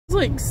It's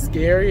like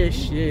scary as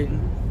shit.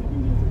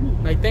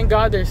 Like, thank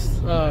God there's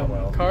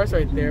cars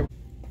right there.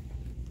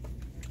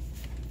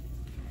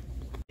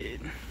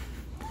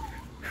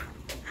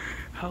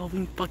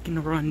 Halloween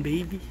fucking run,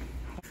 baby.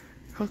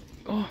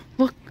 Oh,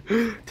 look.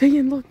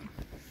 Taken, look.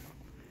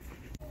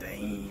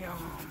 Damn.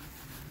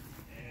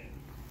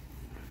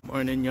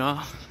 Morning,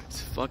 y'all.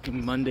 It's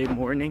fucking Monday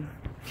morning.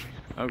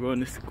 I'm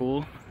going to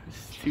school.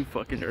 It's too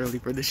fucking early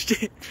for this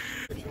shit.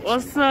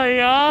 What's up,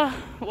 y'all?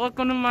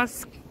 Welcome to my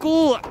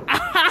school.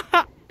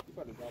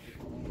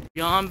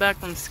 Y'all, I'm back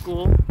from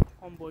school.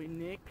 Homeboy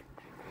Nick.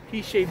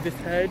 He shaved his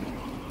head.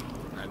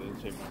 I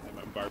didn't shave my head.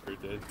 My barber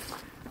did.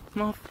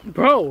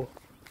 Bro.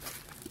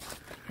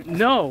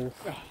 No.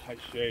 I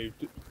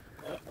shaved.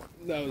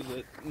 That was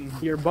it.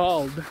 You're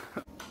bald.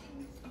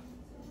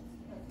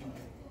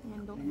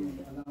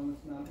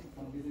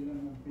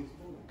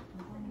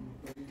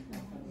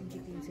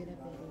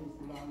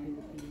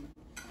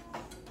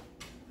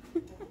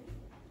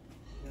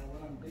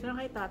 Sino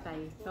kay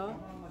tatay? Ito?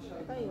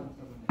 Tayo.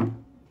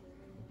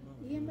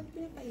 Iyan, ba't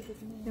pinapaikot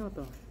mo? Sino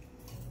to?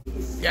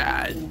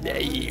 God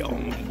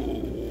damn.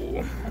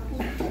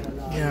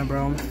 Yeah,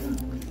 bro.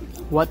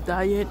 What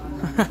diet?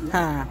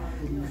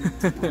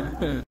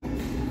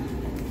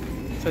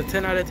 It's a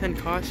 10 out of 10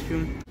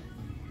 costume.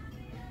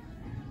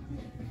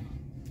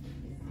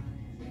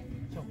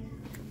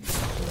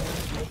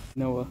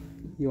 Noah,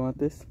 you want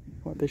this?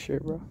 Want this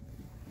shirt, bro?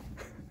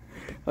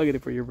 I'll get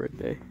it for your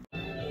birthday.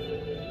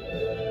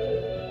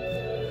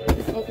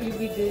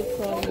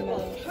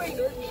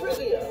 Trainer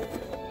trivia.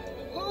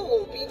 Who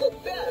will be the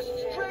best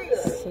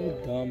trainer? So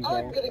dumb, bro.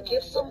 I'm gonna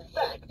give some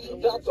facts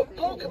about the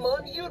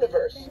Pokemon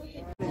universe.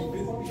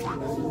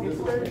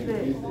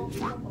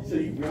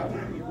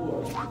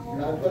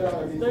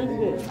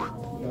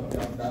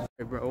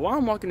 Hey, bro, while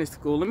I'm walking to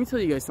school, let me tell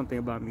you guys something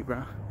about me,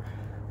 bro.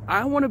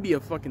 I want to be a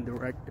fucking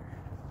director.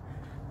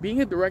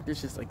 Being a director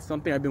is just like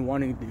something I've been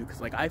wanting to do,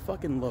 because like I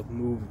fucking love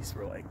movies,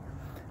 bro. Like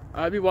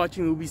I'll be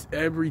watching movies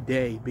every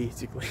day,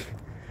 basically.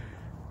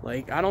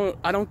 Like I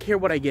don't care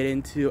what I get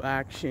into,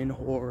 action,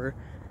 horror.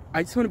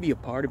 I just want to be a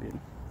part of it.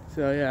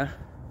 So yeah,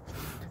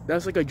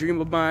 that's like a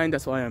dream of mine.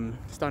 That's why I'm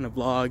starting a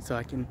vlog, so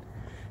I can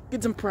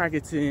get some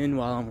practice in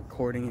while I'm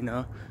recording, you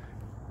know.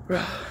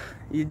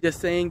 You just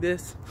saying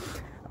this,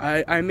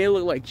 I may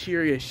look like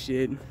cheery as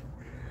shit,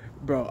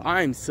 bro.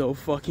 I'm so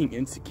fucking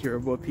insecure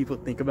of what people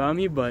think about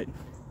me, but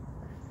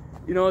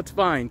you know, it's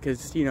fine,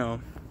 because you know,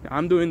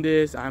 I'm doing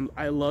this,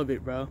 I love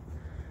it, bro.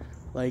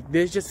 Like,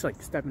 this just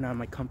like stepping out of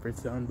my comfort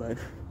zone. But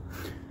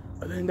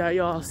other than that,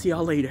 y'all, I'll see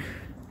y'all later.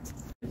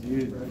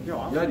 Dude, yo,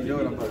 I already know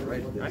what I'm about to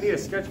write. I need a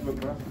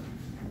sketchbook, bro.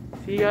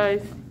 See you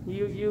guys.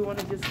 You want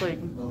to just like...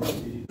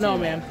 No,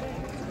 man.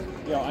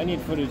 Yo, I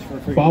need footage for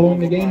freaking... Following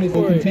the game is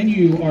to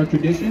continue our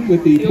tradition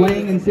with the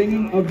playing and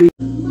singing of the...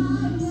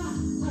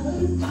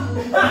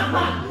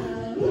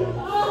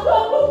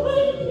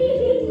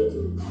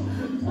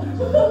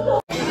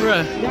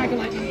 Bruh.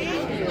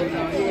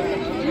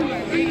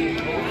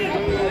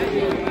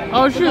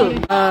 Oh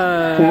shoot.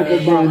 I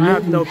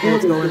have no clue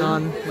what's going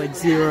on. Like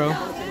zero.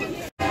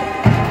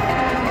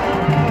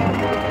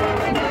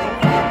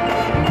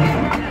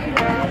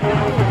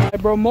 Hey,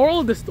 bro,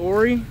 moral of the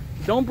story,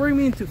 don't bring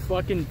me into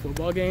fucking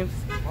football games.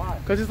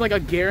 Cause it's like a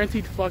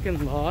guaranteed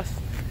fucking loss.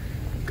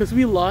 Cause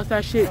we lost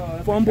that shit,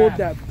 fumbled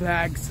that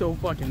bag so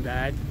fucking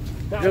bad.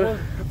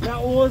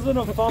 That wasn't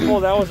a fumble,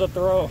 that was a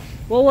throw.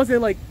 What was it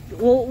like?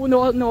 Well, no,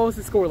 what was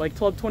the score? Like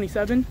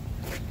 12-27?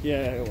 Yeah,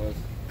 it was.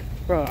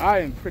 Bro, I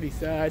am pretty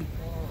sad.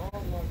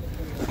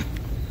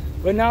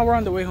 But now we're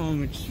on the way home,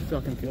 which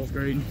fucking feels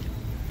great.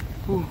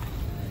 Whew.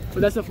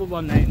 But that's a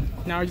football night.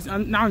 Now I'm just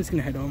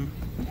gonna head home.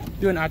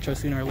 Do an outro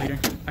sooner or later.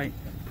 Alright.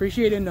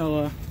 Appreciate it,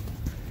 Noah.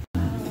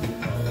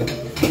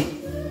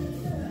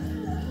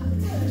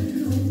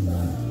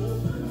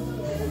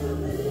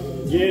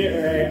 Get it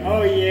right.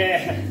 Oh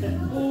yeah.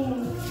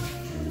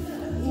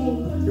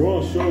 You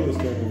won't show this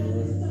guy.